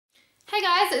Hey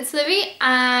guys, it's Libby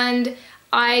and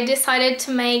I decided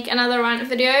to make another rant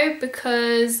video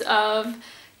because of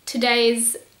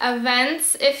today's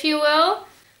events, if you will.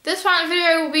 This rant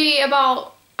video will be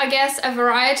about, I guess, a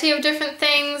variety of different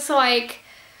things, like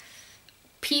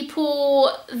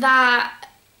people that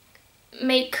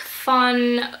make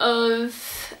fun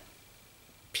of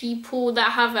people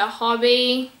that have a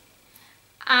hobby,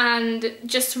 and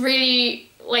just really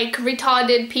like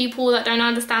retarded people that don't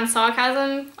understand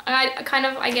sarcasm.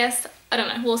 I guess, I don't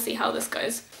know, we'll see how this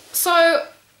goes. So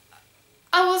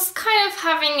I was kind of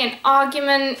having an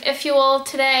argument, if you will,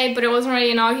 today, but it wasn't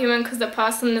really an argument because the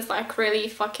person is like really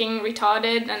fucking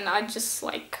retarded and I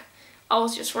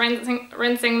was just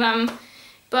rinsing them.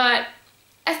 But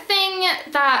a thing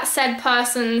that said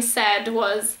person said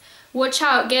was, "Watch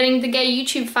out, getting the gay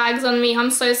YouTube fags on me.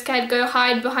 I'm so scared. Go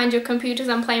hide behind your computers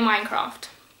and play Minecraft."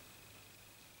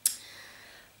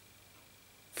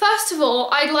 First of all,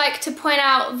 I'd like to point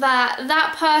out that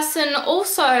that person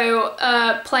also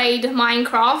played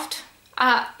Minecraft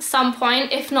at some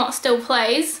point, if not still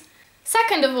plays.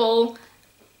 Second of all,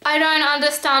 I don't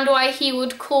understand why he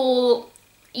would call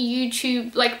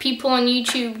YouTube, like people on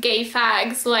YouTube, gay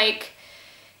fags. Like,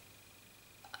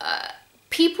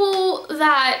 people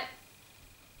that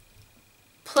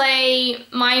play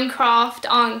Minecraft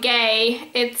aren't gay.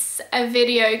 It's a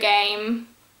video game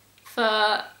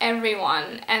for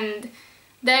everyone, and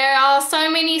there are so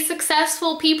many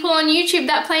successful people on YouTube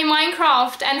that play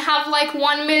Minecraft and have like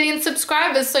 1 million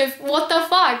subscribers, so what the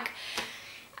fuck?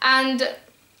 And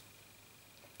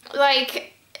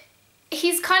like,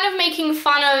 he's kind of making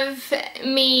fun of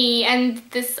me and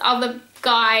this other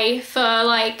guy for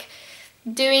like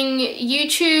doing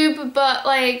YouTube, but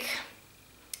like,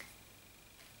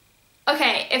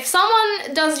 okay, if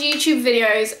someone does YouTube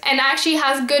videos and actually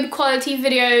has good quality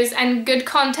videos and good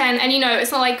content, and you know,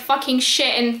 it's not like fucking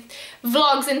shit and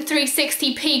vlogs in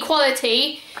 360p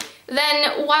quality,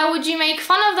 then why would you make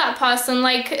fun of that person?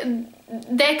 Like,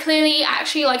 they're clearly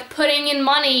actually like putting in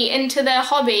money into their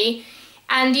hobby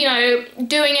and, you know,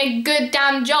 doing a good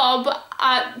damn job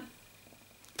at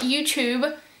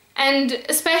YouTube. And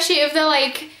especially if they're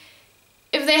like,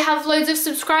 if they have loads of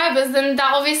subscribers, then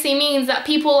that obviously means that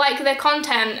people like their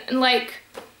content. And like,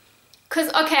 cause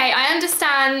okay, I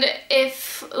understand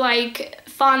if like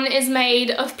fun is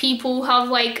made of people who have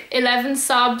like 11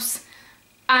 subs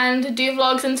and do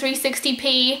vlogs in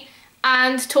 360p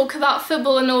and talk about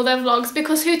football in all their vlogs,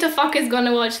 because who the fuck is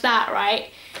gonna watch that,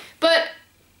 right? But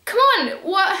come on,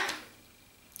 what?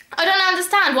 I don't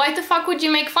understand. Why the fuck would you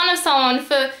make fun of someone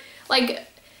for like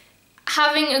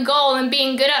having a goal and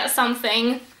being good at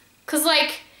something? Because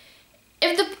like,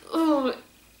 if the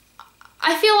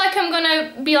I feel like I'm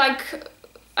gonna be like,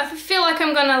 I feel like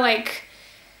I'm gonna like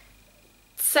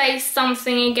say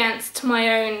something against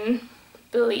my own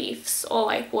beliefs or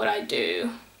like what I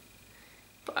do,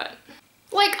 but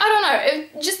like, I don't know,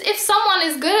 if someone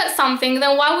is good at something,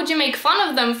 then why would you make fun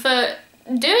of them for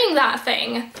doing that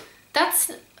thing?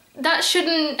 That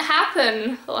shouldn't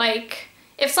happen. Like,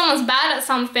 if someone's bad at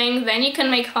something, then you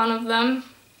can make fun of them.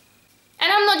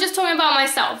 And I'm not just talking about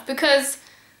myself, because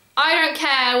I don't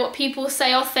care what people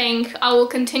say or think. I will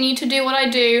continue to do what I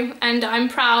do, and I'm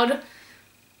proud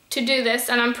to do this,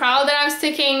 and I'm proud that I'm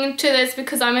sticking to this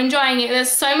because I'm enjoying it.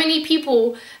 There's so many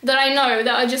people that I know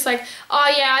that are just like,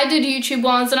 oh yeah, I did YouTube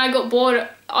once and I got bored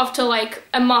after like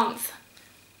a month.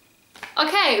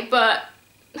 Okay, but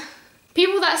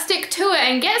people that stick to it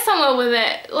and get somewhere with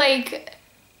it, like,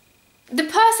 the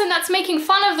person that's making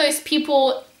fun of those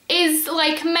people is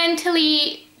like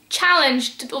mentally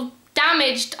challenged or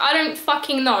damaged, I don't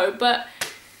fucking know. But,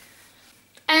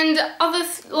 and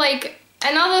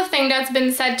another thing that's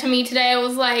been said to me today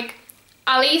was like,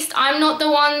 at least I'm not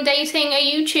the one dating a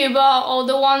YouTuber or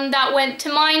the one that went to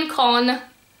Minecon.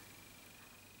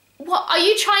 What, are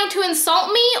you trying to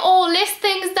insult me or list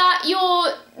things that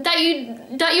you're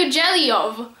jelly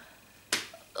of?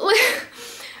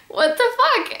 What the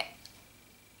fuck?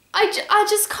 I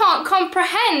just can't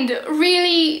comprehend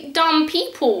really dumb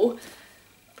people.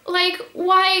 Like,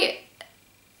 why?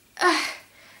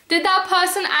 Did that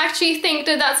person actually think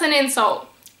that that's an insult?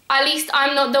 At least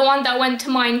I'm not the one that went to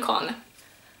Minecon.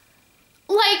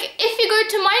 Like, if you go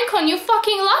to Minecon, you're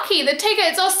fucking lucky. The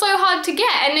tickets are so hard to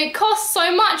get and it costs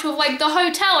so much with like the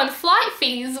hotel and flight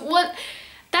fees. What?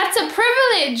 That's a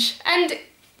privilege. And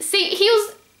see,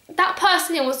 that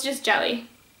person was just jelly.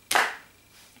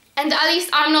 And at least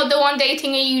I'm not the one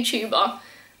dating a YouTuber.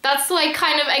 That's like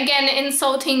kind of, again,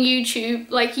 insulting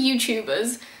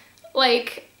YouTubers.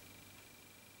 Like,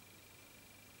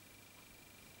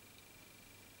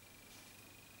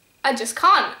 I just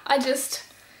can't.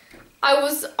 I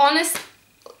was honest,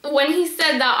 when he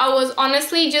said that, I was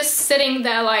honestly just sitting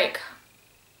there like,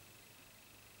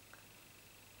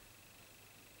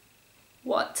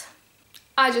 what?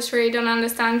 I just really don't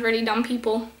understand really dumb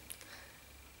people.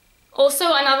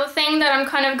 Also, another thing that I'm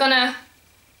kind of gonna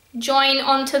join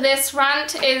onto this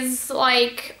rant is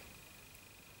like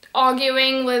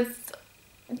arguing with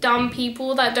dumb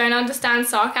people that don't understand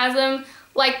sarcasm.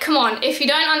 Like, come on, if you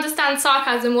don't understand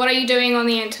sarcasm, what are you doing on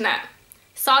the internet?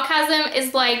 Sarcasm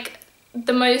is like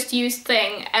the most used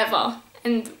thing ever,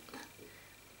 and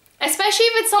especially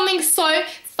if it's something so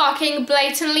fucking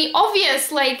blatantly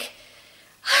obvious, like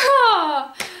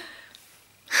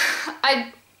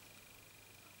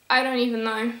I don't even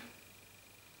know,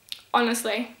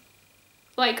 honestly.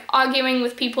 Like, arguing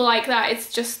with people like that,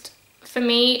 it's just, for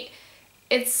me,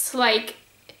 it's like,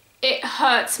 it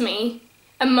hurts me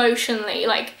emotionally.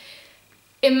 Like,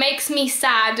 it makes me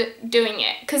sad doing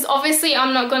it, because obviously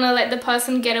I'm not gonna let the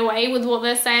person get away with what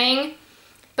they're saying,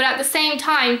 but at the same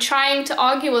time, trying to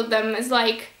argue with them is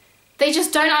like, they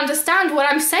just don't understand what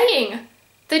I'm saying.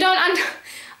 They don't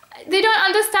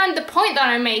understand the point that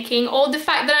I'm making, or the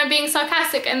fact that I'm being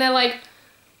sarcastic, and they're like,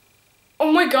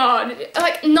 oh my god.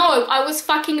 Like, no, I was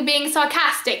fucking being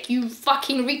sarcastic, you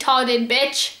fucking retarded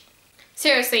bitch.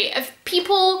 Seriously, if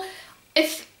people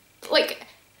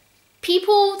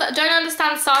that don't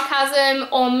understand sarcasm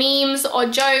or memes or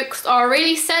jokes or are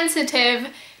really sensitive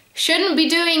shouldn't be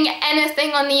doing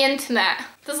anything on the internet.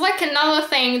 There's like another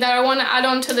thing that I want to add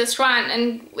on to this rant,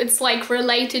 and it's like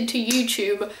related to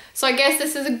YouTube. So I guess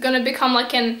this is gonna become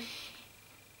like an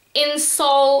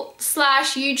insult /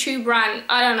 YouTube rant.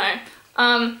 I don't know.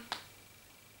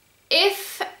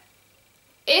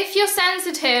 If you're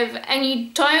sensitive and you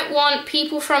don't want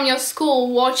people from your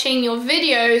school watching your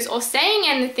videos or saying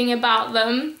anything about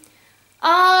them,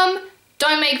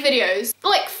 don't make videos.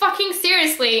 Like, fucking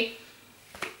seriously.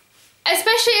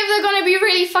 Especially if they're gonna be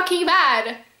really fucking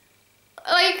bad.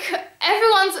 Like,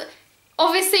 everyone's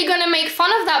obviously gonna make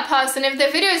fun of that person if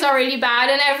their videos are really bad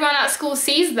and everyone at school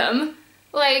sees them.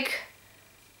 Like,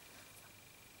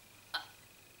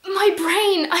 my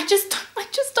brain, I just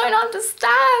don't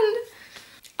understand.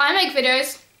 I make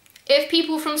videos. If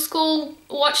people from school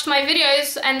watched my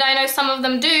videos, and I know some of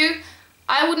them do,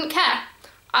 I wouldn't care.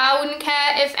 I wouldn't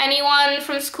care if anyone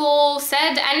from school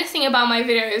said anything about my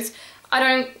videos.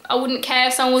 I wouldn't care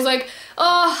if someone was like,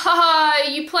 oh, haha,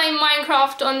 you play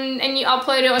Minecraft and you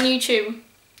upload it on YouTube.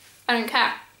 I don't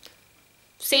care.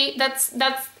 See, that's the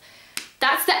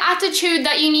attitude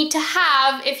that you need to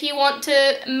have if you want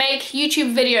to make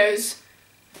YouTube videos.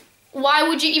 Why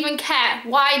would you even care?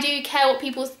 Why do you care what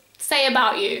people say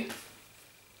about you?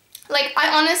 Like, I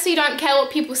honestly don't care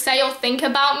what people say or think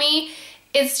about me.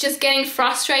 It's just getting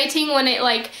frustrating when it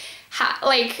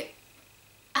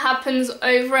happens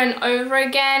over and over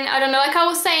again. I don't know, like I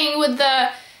was saying with the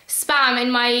spam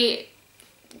in my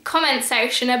comment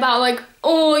section about like,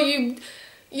 oh,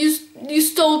 you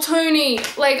stole Tony.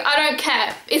 Like, I don't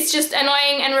care. It's just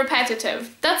annoying and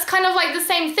repetitive. That's kind of like the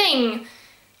same thing.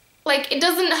 Like, it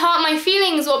doesn't hurt my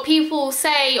feelings what people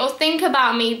say or think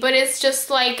about me, but it's just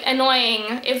like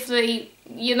annoying if they,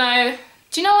 you know,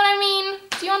 do you know what I mean?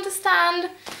 Do you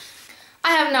understand?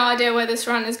 I have no idea where this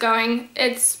run is going.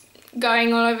 It's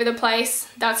going all over the place,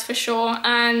 that's for sure,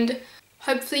 and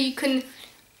hopefully you can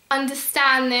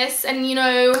understand this, and you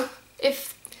know,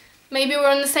 if maybe we're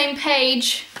on the same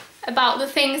page about the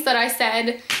things that I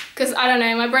said, because I don't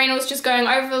know, my brain was just going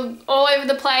all over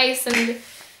the place, and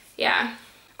yeah.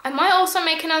 I might also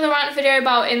make another rant video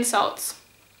about insults,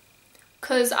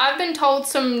 because I've been told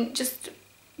some just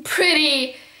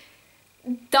pretty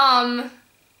dumb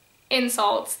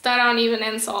insults that aren't even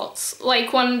insults,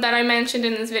 like one that I mentioned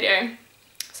in this video.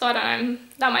 So I don't know,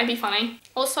 that might be funny.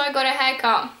 Also, I got a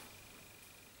haircut.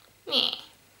 Meh.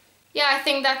 Yeah, I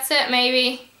think that's it,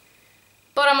 maybe.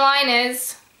 Bottom line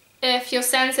is, if you're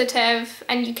sensitive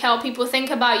and you care what people think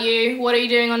about you, what are you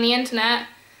doing on the internet?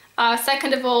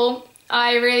 Second of all,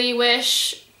 I really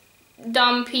wish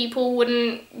dumb people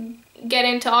wouldn't get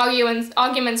into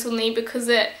arguments with me, because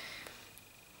it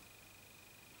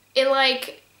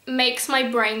like makes my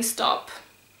brain stop,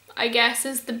 I guess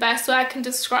is the best way I can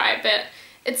describe it.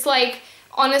 It's like,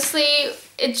 honestly,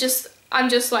 I'm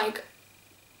just like,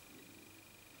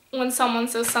 when someone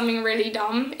says something really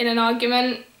dumb in an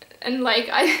argument, and like,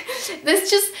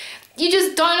 you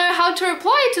just don't know how to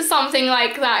reply to something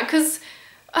like that, because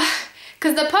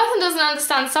the person doesn't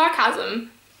understand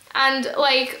sarcasm, and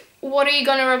like, what are you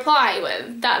gonna reply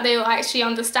with that they'll actually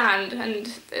understand? And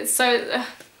it's so,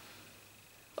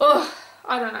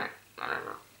 I don't know.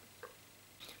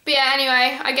 But yeah,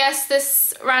 anyway, I guess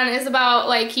this rant is about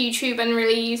like YouTube and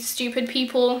really stupid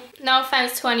people. No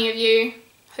offense to any of you,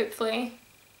 hopefully.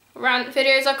 Rant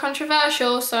videos are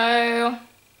controversial, so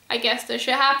I guess this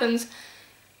shit happens.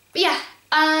 But yeah,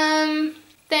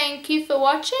 thank you for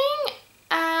watching,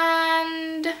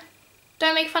 and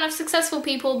don't make fun of successful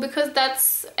people because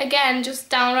that's, again, just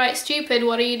downright stupid.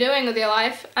 What are you doing with your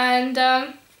life? And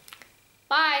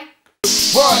bye.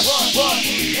 Run.